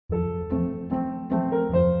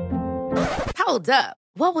Hold up.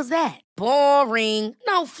 What was that? Boring.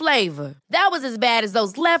 No flavor. That was as bad as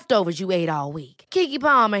those leftovers you ate all week. Keke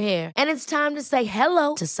Palmer here. And it's time to say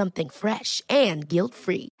hello to something fresh and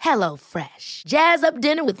guilt-free. Hello Fresh. Jazz up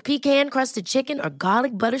dinner with pecan-crusted chicken or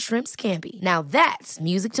garlic butter shrimp scampi. Now that's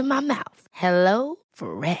music to my mouth. Hello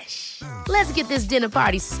Fresh. Let's get this dinner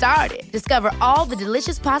party started. Discover all the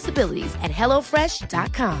delicious possibilities at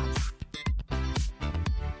hellofresh.com.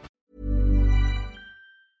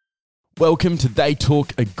 Welcome to They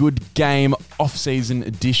Talk a Good Game off-season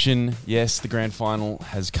edition. Yes, the grand final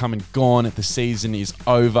has come and gone. The season is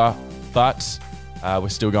over, but we're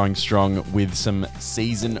still going strong with some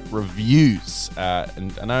season reviews.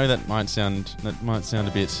 And I know that might sound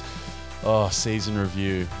a bit, season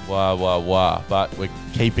review, wah. But we're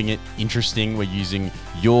keeping it interesting. We're using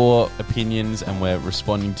your opinions and we're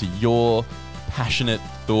responding to your passionate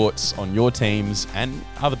thoughts on your teams and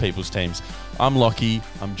other people's teams. I'm Lockie.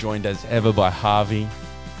 I'm joined as ever by Harvey.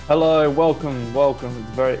 Hello, welcome. It's a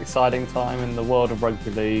very exciting time in the world of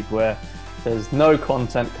rugby league where there's no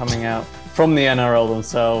content coming out from the NRL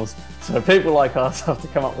themselves. So people like us have to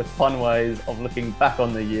come up with fun ways of looking back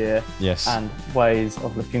on the year and ways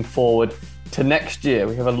of looking forward to next year.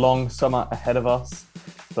 We have a long summer ahead of us,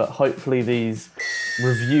 but hopefully these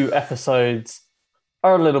review episodes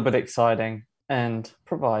are a little bit exciting and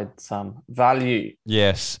provide some value.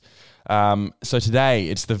 Yes. So today,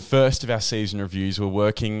 it's the first of our season reviews. We're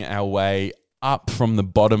working our way up from the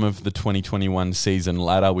bottom of the 2021 season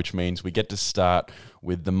ladder, which means we get to start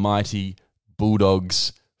with the mighty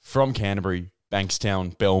Bulldogs from Canterbury,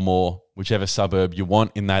 Bankstown, Belmore, whichever suburb you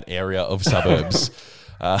want in that area of suburbs.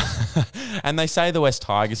 And they say the West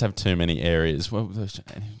Tigers have too many areas. Well,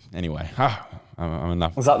 anyway, I'm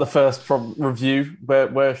enough. Was that the first review?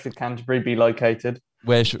 Where should Canterbury be located?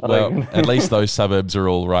 At least those suburbs are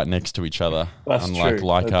all right next to each other, That's unlike true.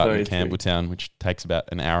 Leichhardt and Campbelltown, which takes about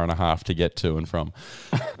an hour and a half to get to and from.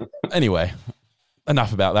 Anyway,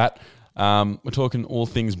 enough about that. We're talking all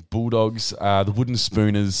things Bulldogs, the Wooden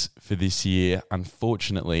Spooners for this year,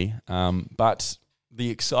 unfortunately. But the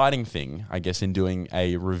exciting thing, I guess, in doing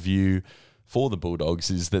a review for the Bulldogs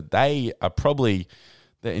is that they are probably,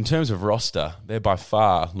 in terms of roster, they're by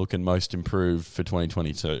far looking most improved for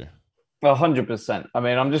 2022. 100%. I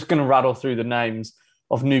mean, I'm just going to rattle through the names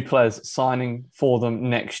of new players signing for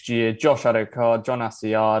them next year. Josh Adokar, John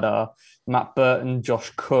Asiata, Matt Burton,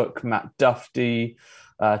 Josh Cook, Matt Duffy,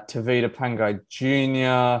 Tavita Pangai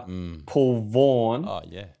Jr., Paul Vaughan. Oh,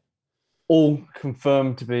 yeah. All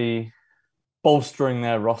confirmed to be bolstering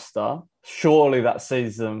their roster. Surely that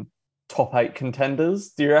sees them top 8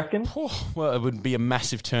 contenders, do you reckon? Well, it would be a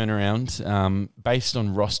massive turnaround. Based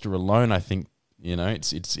on roster alone, I think,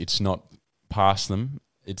 it's not past them.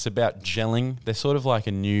 It's about gelling. They're sort of like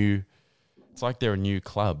it's like they're a new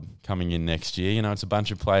club coming in next year. It's a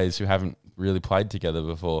bunch of players who haven't really played together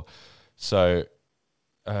before. So,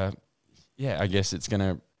 I guess it's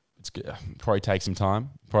probably take some time.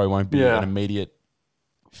 Probably won't be an immediate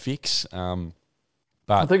fix. But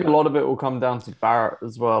I think a lot of it will come down to Barrett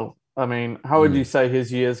as well. I mean, how would you say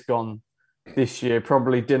his year's gone this year?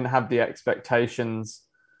 Probably didn't have the expectations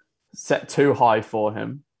set too high for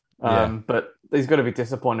him. But he's got to be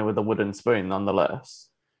disappointed with the wooden spoon nonetheless.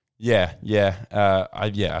 I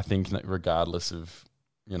think that regardless of,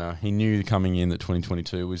 he knew coming in that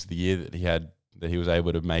 2022 was the year that he was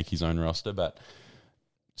able to make his own roster, but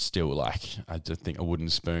still, I just think a wooden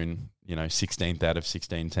spoon, 16th out of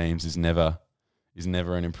 16 teams is never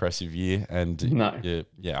an impressive year. And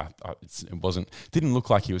didn't look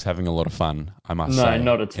like he was having a lot of fun, I must say,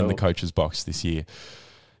 not at all. In the coach's box this year.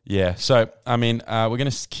 Yeah, so, I mean, we're going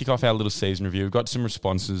to kick off our little season review. We've got some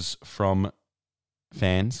responses from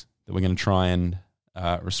fans that we're going to try and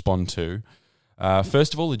respond to.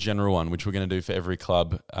 First of all, the general one, which we're going to do for every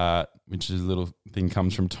club, which is a little thing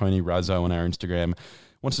comes from Tony Razzo on our Instagram,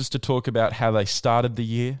 wants us to talk about how they started the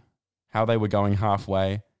year, how they were going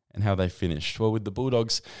halfway, and how they finished. Well, with the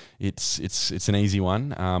Bulldogs, it's an easy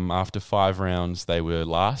one. After 5 rounds, they were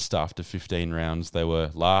last. After 15 rounds, they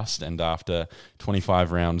were last. And after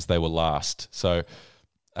 25 rounds, they were last. So,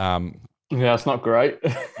 it's not great.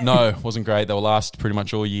 No, it wasn't great. They were last pretty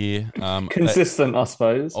much all year. Consistent, I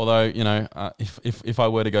suppose. Although, if I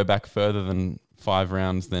were to go back further than 5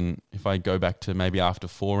 rounds, then if I go back to maybe after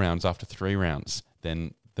 4 rounds, after 3 rounds,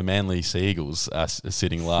 then the Manly Sea Eagles are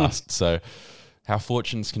sitting last. So, how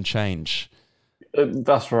fortunes can change.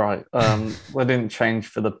 That's right. They didn't change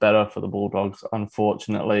for the better for the Bulldogs,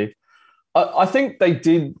 unfortunately. I think they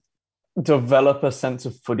did develop a sense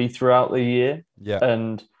of footy throughout the year. Yeah.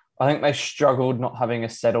 And I think they struggled not having a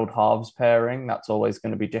settled halves pairing. That's always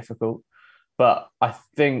going to be difficult. But I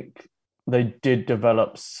think they did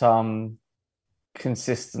develop some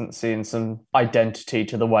consistency and some identity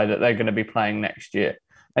to the way that they're going to be playing next year.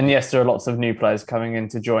 And yes, there are lots of new players coming in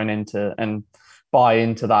to join into and buy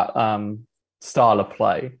into that style of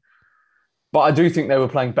play. But I do think they were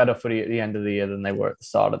playing better footy at the end of the year than they were at the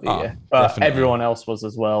start of the year. But definitely. everyone else was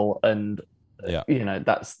as well. And,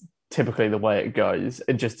 that's typically the way it goes.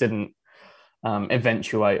 It just didn't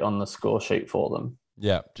eventuate on the score sheet for them.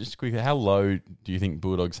 Yeah, just quickly, how low do you think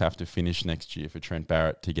Bulldogs have to finish next year for Trent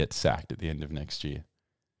Barrett to get sacked at the end of next year?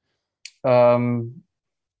 If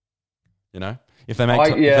they make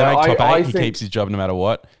top 8, he keeps his job no matter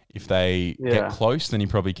what. If they get close, then he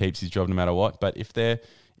probably keeps his job no matter what. But if they're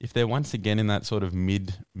once again in that sort of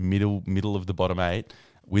middle of the bottom 8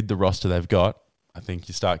 with the roster they've got, I think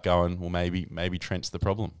you start going, well, maybe Trent's the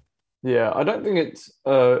problem. Yeah, I don't think it's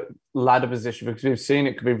a ladder position because we've seen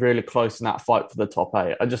it could be really close in that fight for the top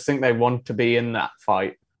 8. I just think they want to be in that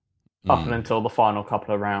fight up and until the final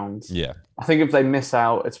couple of rounds. Yeah. I think if they miss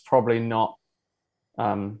out, it's probably not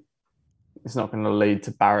it's not going to lead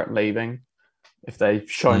to Barrett leaving. If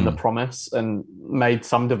they've shown the promise and made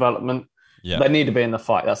some development, they need to be in the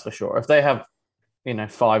fight, that's for sure. If they have,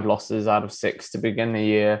 5 losses out of 6 to begin the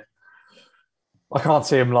year, I can't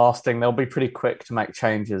see them lasting. They'll be pretty quick to make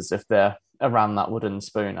changes if they're around that wooden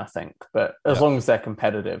spoon, I think. But as long as they're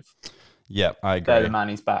competitive, I agree. they're the man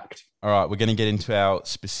he's backed. All right, we're going to get into our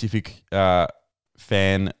specific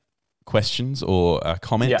fan questions or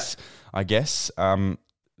comments, I guess.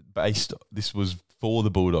 This was for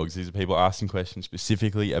the Bulldogs. These are people asking questions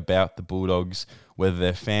specifically about the Bulldogs, whether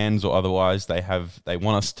they're fans or otherwise. They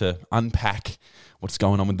want us to unpack what's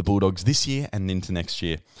going on with the Bulldogs this year and into next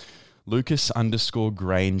year.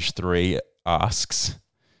 Lucas_Grange3 asks,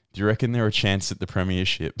 do you reckon there are a chance at the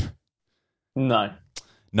premiership? No.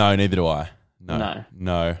 No, neither do I. No.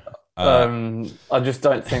 I just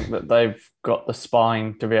don't think that they've got the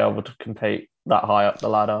spine to be able to compete that high up the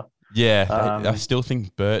ladder. Yeah, I still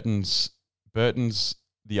think Burton's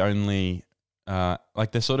the only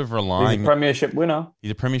they're sort of relying. He's a premiership winner.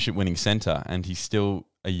 He's a premiership winning centre, and he's still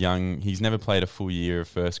he's never played a full year of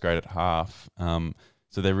first grade at half.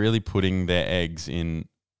 So they're really putting their eggs in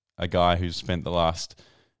a guy who's spent the last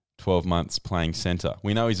 12 months playing centre.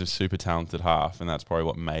 We know he's a super talented half, and that's probably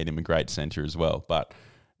what made him a great centre as well. But,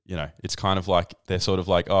 it's kind of like they're sort of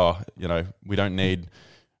like, we don't need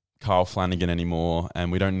Kyle Flanagan anymore,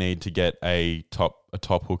 and we don't need to get a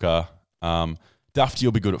top hooker. Dufty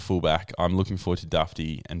will be good at fullback. I'm looking forward to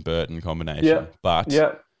Dufty and Burton combination. Yeah, but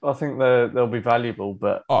I think they'll be valuable,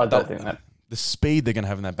 but I don't think that... The speed they're going to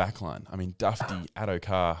have in that back line. I mean, Dufty, Addo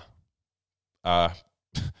Carr,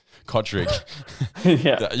 Kotrick.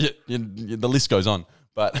 The list goes on.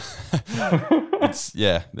 But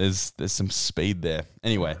there's some speed there.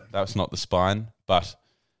 Anyway, that's not the spine, but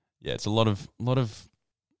it's a lot of. Long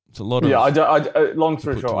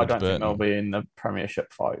story short, I don't think they'll be in the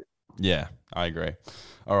premiership fight. Yeah, I agree.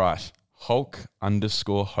 All right,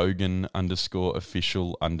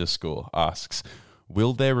 Hulk_Hogan_official_ asks,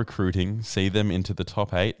 will their recruiting see them into the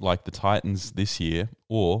top 8 like the Titans this year,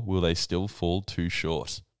 or will they still fall too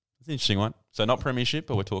short? That's an interesting one. So not premiership,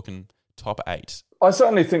 but we're talking top 8. I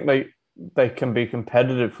certainly think they can be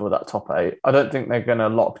competitive for that top 8. I don't think they're going to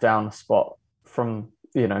lock down a spot from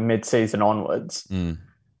mid-season onwards.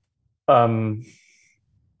 I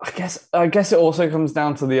guess it also comes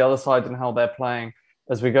down to the other side and how they're playing.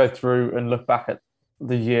 As we go through and look back at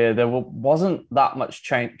the year, there wasn't that much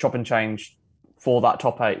chop and change for that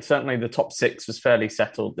top 8. Certainly the top 6 was fairly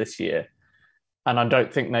settled this year. And I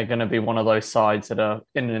don't think they're going to be one of those sides that are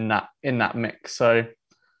in that mix. So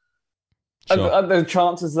sure. The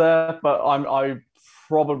chances there, but I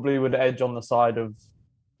probably would edge on the side of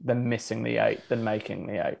them missing the 8 than making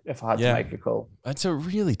the 8 if I had to make a call. That's a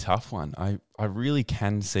really tough one. I really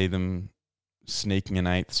can see them sneaking an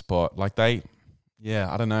 8th spot. I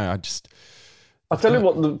don't know. I'll tell you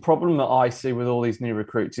what the problem that I see with all these new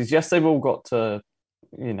recruits is, yes, they've all got to,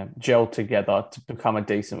 gel together to become a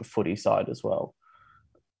decent footy side as well.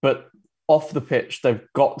 But off the pitch, they've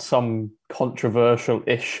got some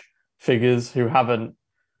controversial-ish figures who haven't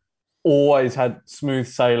always had smooth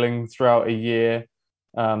sailing throughout a year,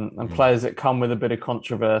 and players that come with a bit of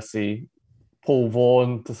controversy. Paul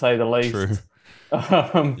Vaughan, to say the least. True.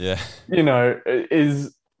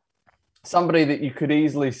 Is somebody that you could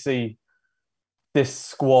easily see this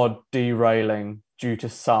squad derailing due to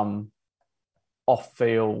some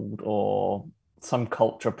off-field or some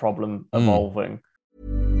culture problem evolving.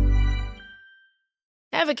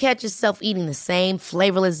 Ever catch yourself eating the same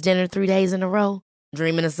flavorless dinner 3 days in a row?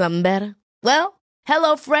 Dreaming of something better? Well,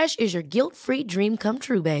 HelloFresh is your guilt-free dream come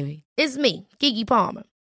true, baby. It's me, Keke Palmer.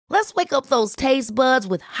 Let's wake up those taste buds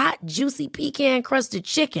with hot, juicy pecan-crusted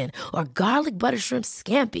chicken or garlic butter shrimp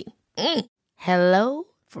scampi. Hello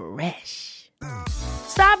Fresh.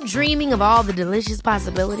 Stop dreaming of all the delicious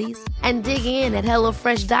possibilities and dig in at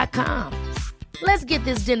HelloFresh.com. Let's get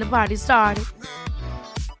this dinner party started.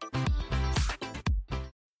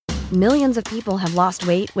 Millions of people have lost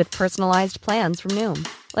weight with personalized plans from Noom.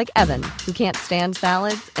 Like Evan, who can't stand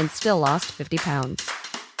salads and still lost 50 pounds.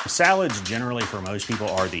 Salads generally for most people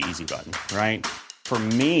are the easy button, right? For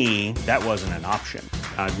me, that wasn't an option.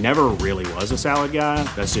 I never really was a salad guy.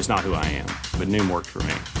 That's just not who I am. But Noom worked for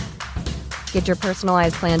me. Get your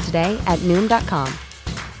personalized plan today at Noom.com.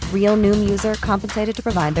 Real Noom user compensated to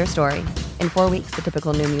provide their story. In 4 weeks, the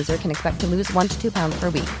typical Noom user can expect to lose 1 to 2 pounds per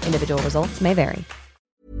week. Individual results may vary.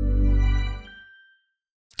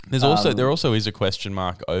 There also is a question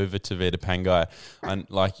mark over Tevita Pangai, and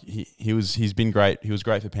like he's been great. He was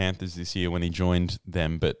great for Panthers this year when he joined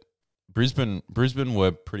them, but Brisbane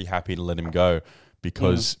were pretty happy to let him go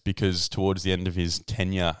because towards the end of his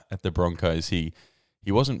tenure at the Broncos, he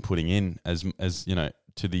wasn't putting in as you know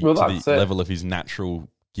to the level of his natural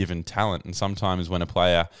given talent. And sometimes when a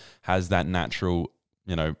player has that natural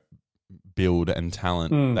build and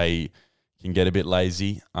talent, they can get a bit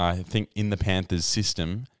lazy. I think in the Panthers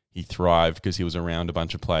system, he thrived because he was around a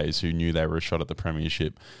bunch of players who knew they were a shot at the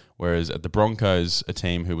premiership. Whereas at the Broncos, a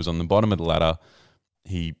team who was on the bottom of the ladder,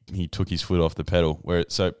 he took his foot off the pedal.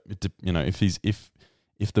 If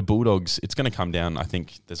the Bulldogs, it's going to come down. I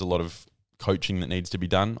think there's a lot of coaching that needs to be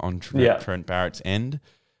done on Trent Barrett's end.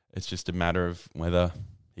 It's just a matter of whether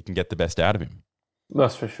he can get the best out of him.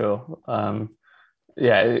 That's for sure.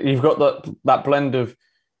 You've got that blend of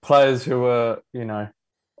players who are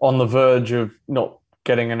on the verge of not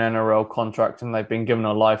getting an NRL contract, and they've been given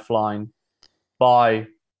a lifeline by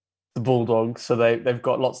the Bulldogs, so they've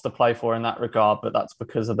got lots to play for in that regard, but that's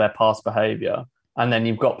because of their past behaviour. And then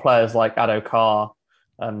you've got players like Addo Carr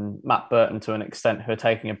and Matt Burton to an extent who are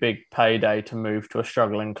taking a big payday to move to a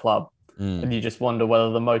struggling club. And you just wonder whether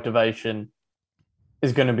the motivation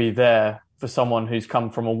is going to be there for someone who's come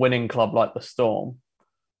from a winning club like the Storm,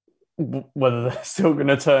 whether they're still going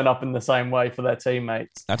to turn up in the same way for their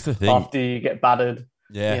teammates. That's the thing. After you get battered,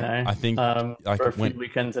 I think for a few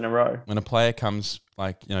weekends in a row. When a player comes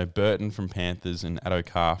Burton from Panthers and Addo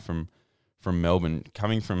Carr from Melbourne,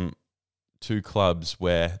 coming from two clubs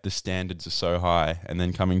where the standards are so high, and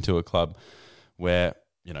then coming to a club where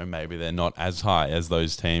maybe they're not as high as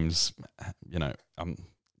those teams,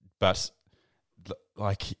 but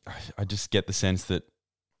I just get the sense that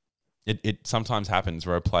it sometimes happens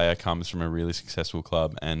where a player comes from a really successful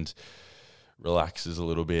club and relaxes a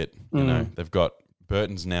little bit. They've got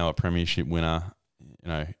Burton's now a premiership winner.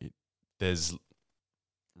 There's,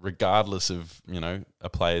 regardless of a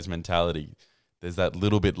player's mentality, there's that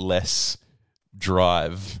little bit less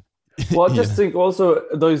drive. Well, I just think also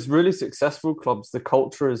those really successful clubs, the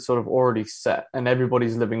culture is sort of already set and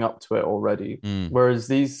everybody's living up to it already. Whereas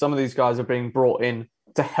some of these guys are being brought in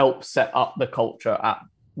to help set up the culture at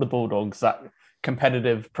the Bulldogs, that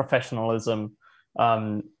competitive professionalism,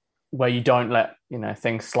 where you don't let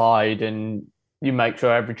things slide, and you make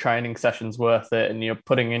sure every training session's worth it, and you're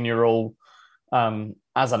putting in your all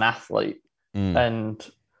as an athlete. And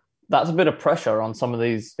that's a bit of pressure on some of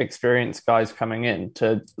these experienced guys coming in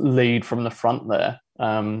to lead from the front there.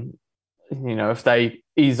 If they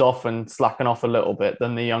ease off and slacken off a little bit,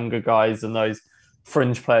 then the younger guys and those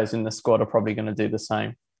fringe players in the squad are probably going to do the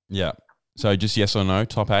same. Yeah. So just yes or no,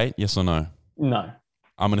 top 8, yes or no? No.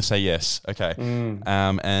 I'm going to say yes. Okay.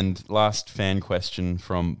 And last fan question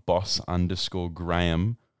from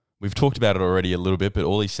boss_Graham. We've talked about it already a little bit, but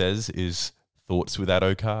all he says is thoughts with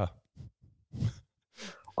Addo Carr.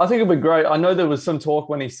 I think it'd be great. I know there was some talk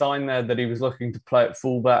when he signed there that he was looking to play at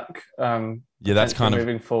fullback. That's kind of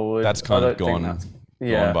moving forward. That's kind of gone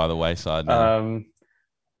by the wayside now.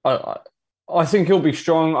 I think he'll be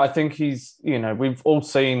strong. I think he's, we've all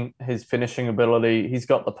seen his finishing ability. He's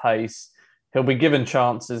got the pace. He'll be given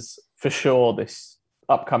chances for sure this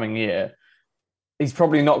upcoming year. He's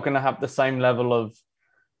probably not going to have the same level of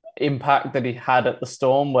impact that he had at the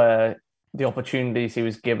Storm, where the opportunities he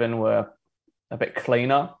was given were a bit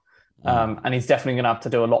cleaner. And he's definitely going to have to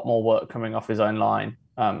do a lot more work coming off his own line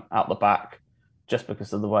out the back, just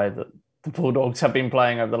because of the way that the Bulldogs have been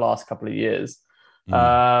playing over the last couple of years.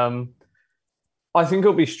 I think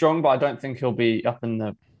he'll be strong, but I don't think he'll be up in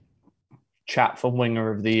the chat for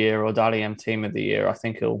Winger of the Year or Dally M Team of the Year. I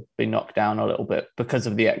think he'll be knocked down a little bit because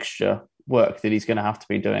of the extra work that he's going to have to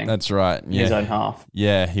be doing. That's right. In his own half.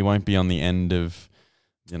 Yeah, he won't be on the end of,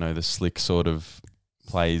 the slick sort of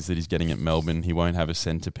plays that he's getting at Melbourne. He won't have a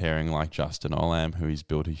centre pairing like Justin Olam, who he's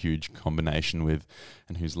built a huge combination with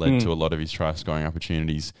and who's led to a lot of his try-scoring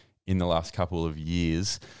opportunities in the last couple of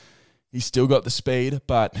years. He's still got the speed,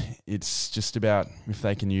 but it's just about if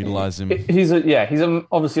they can utilise him. He's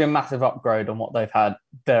obviously a massive upgrade on what they've had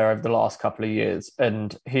there over the last couple of years,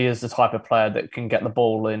 and he is the type of player that can get the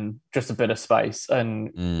ball in just a bit of space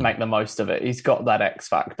and make the most of it. He's got that X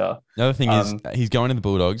factor. The other thing is he's going to the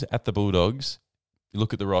Bulldogs. At the Bulldogs, you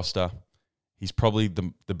look at the roster, he's probably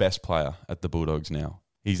the best player at the Bulldogs now.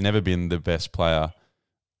 He's never been the best player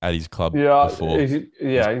at his club before.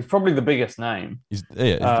 He's probably the biggest name. He's the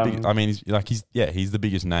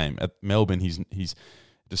biggest name. At Melbourne, he's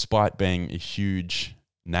despite being a huge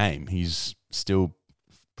name, he's still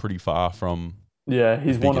pretty far from. Yeah,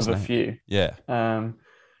 he's one of a name. few. Yeah.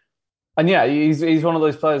 He's one of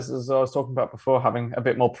those players, as I was talking about before, having a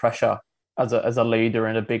bit more pressure as a leader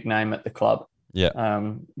and a big name at the club. Yeah.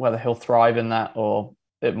 Whether he'll thrive in that or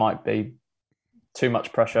it might be too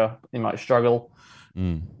much pressure, he might struggle.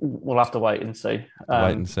 We'll have to wait and see.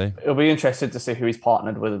 It'll be interesting to see who he's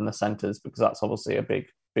partnered with in the centres, because that's obviously a big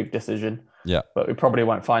decision. Yeah. But we probably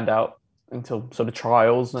won't find out until sort of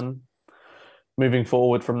trials and moving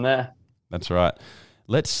forward from there. That's right.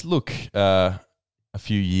 Let's look a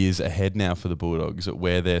few years ahead now for the Bulldogs at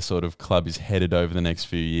where their sort of club is headed over the next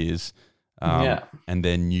few years. And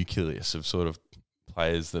their nucleus of sort of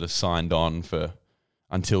players that are signed on for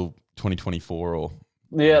until 2024 or...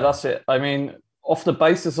 Yeah, that's it. I mean, off the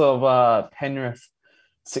basis of Penrith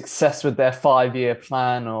success with their 5-year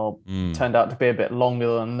plan, or turned out to be a bit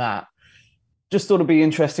longer than that, just thought it'd be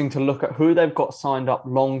interesting to look at who they've got signed up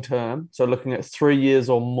long term. So looking at 3 years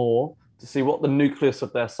or more to see what the nucleus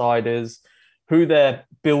of their side is, who they're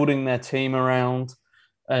building their team around,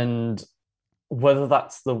 and whether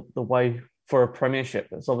that's the way for a premiership.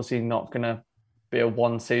 It's obviously not going to be a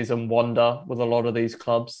one-season wonder with a lot of these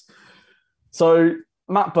clubs. So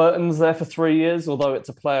Matt Burton's there for 3 years, although it's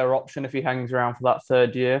a player option if he hangs around for that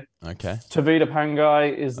third year. Okay. Tavita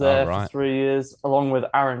Pangai is there for 3 years, along with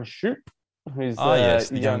Aaron Shoop, who's the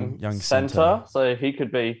young centre. So he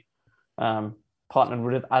could be partnered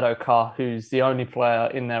with Addo-Carr, who's the only player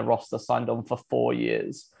in their roster signed on for 4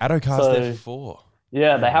 years. Addo-Carr's there for 4.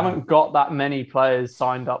 Yeah, they haven't got that many players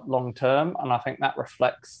signed up long term, and I think that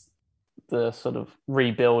reflects the sort of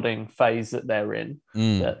rebuilding phase that they're in.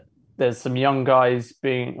 That there's some young guys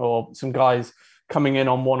some guys coming in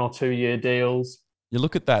on 1 or 2 year deals. You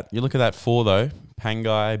look at that 4 though: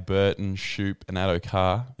 Pangai, Burton, Shoop, and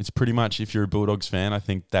Addo-Carr. It's pretty much, if you're a Bulldogs fan, I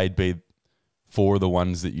think they'd be 4 of the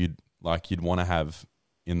ones that you'd want to have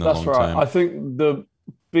in the long term. That's right. I think the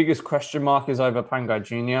biggest question mark is over Pangai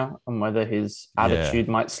Jr. and whether his attitude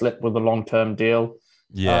might slip with a long-term deal.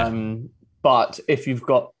 Yeah. But if you've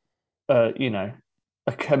got,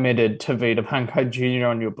 a committed Tavita Pangai Jr.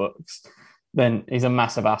 on your books, then he's a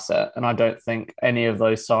massive asset. And I don't think any of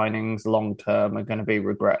those signings long-term are going to be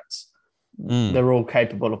regrets. They're all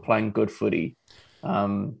capable of playing good footy.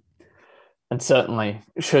 And certainly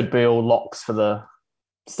should be all locks for the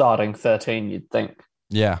starting 13, you'd think.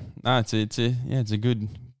 Yeah, no, it's a good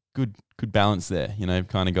balance there. You've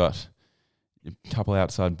kind of got a couple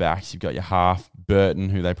outside backs. You've got your half, Burton,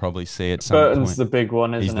 who they probably see at some point. Burton's the big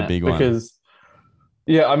one, isn't it? He's the big one. Because,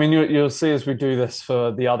 I mean, you'll see as we do this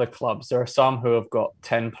for the other clubs, there are some who have got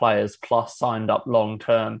 10 players plus signed up long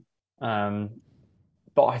term.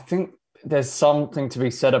 But I think there's something to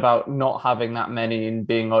be said about not having that many and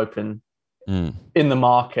being open in the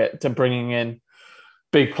market to bringing in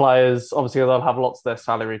big players. Obviously, they'll have lots of their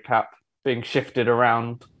salary cap being shifted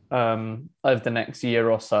around over the next year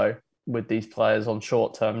or so with these players on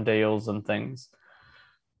short-term deals and things.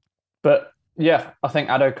 But yeah, I think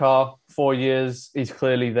Addo-Carr, 4 years, he's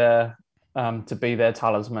clearly there to be their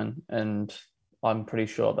talisman, and I'm pretty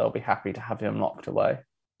sure they'll be happy to have him locked away.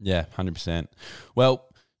 Yeah, 100%. Well,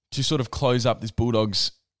 to sort of close up this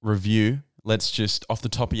Bulldogs review, let's just, off the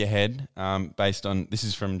top of your head, based on, this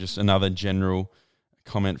is from just another general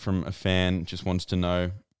comment from a fan, just wants to know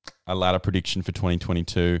a ladder prediction for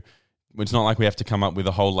 2022. It's not like we have to come up with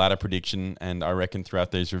a whole ladder prediction, and I reckon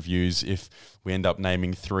throughout these reviews, if we end up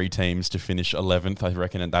naming 3 teams to finish 11th, I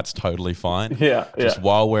reckon that's totally fine. Just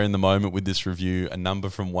while we're in the moment with this review, a number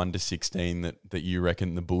from 1 to 16 that you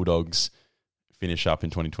reckon the Bulldogs finish up in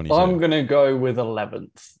 2022. I'm going to go with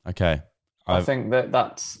 11th. Okay. I think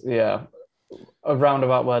that's around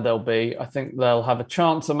about where they'll be. I think they'll have a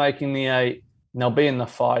chance of making the 8. And they'll be in the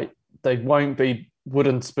fight. They won't be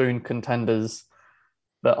wooden spoon contenders,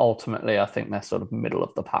 but ultimately I think they're sort of middle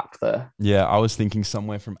of the pack there. Yeah, I was thinking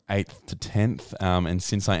somewhere from 8th to 10th. And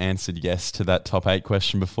since I answered yes to that top 8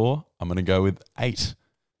 question before, I'm going to go with 8.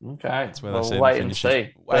 Okay, That's where they see wait them and finishing.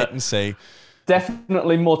 see. Wait and see.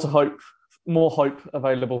 Definitely more hope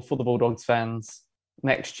available for the Bulldogs fans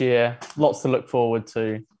next year. Lots to look forward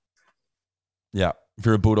to. Yeah, if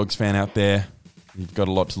you're a Bulldogs fan out there, you've got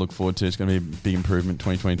a lot to look forward to. It's going to be a big improvement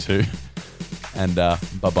 2022. And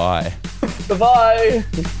bye-bye. Bye-bye.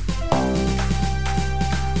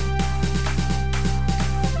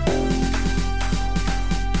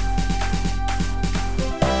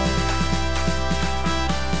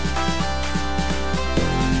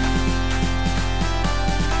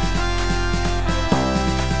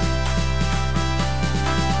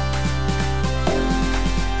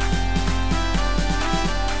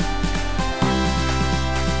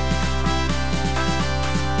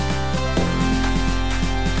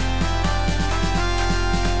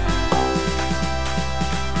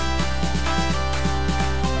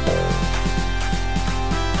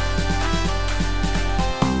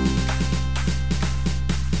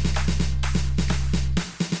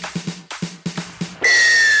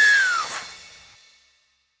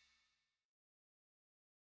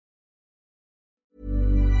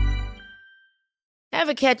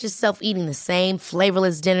 Ever catch yourself eating the same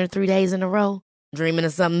flavorless dinner 3 days in a row? Dreaming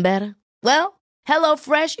of something better? Well,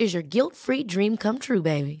 HelloFresh is your guilt-free dream come true,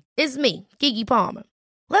 baby. It's me, Keke Palmer.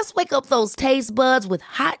 Let's wake up those taste buds with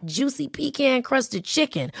hot, juicy pecan-crusted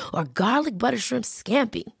chicken or garlic butter shrimp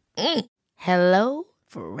scampi. Hello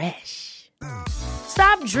Fresh.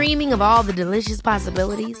 Stop dreaming of all the delicious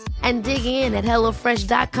possibilities and dig in at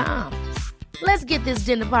HelloFresh.com. Let's get this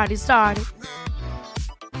dinner party started.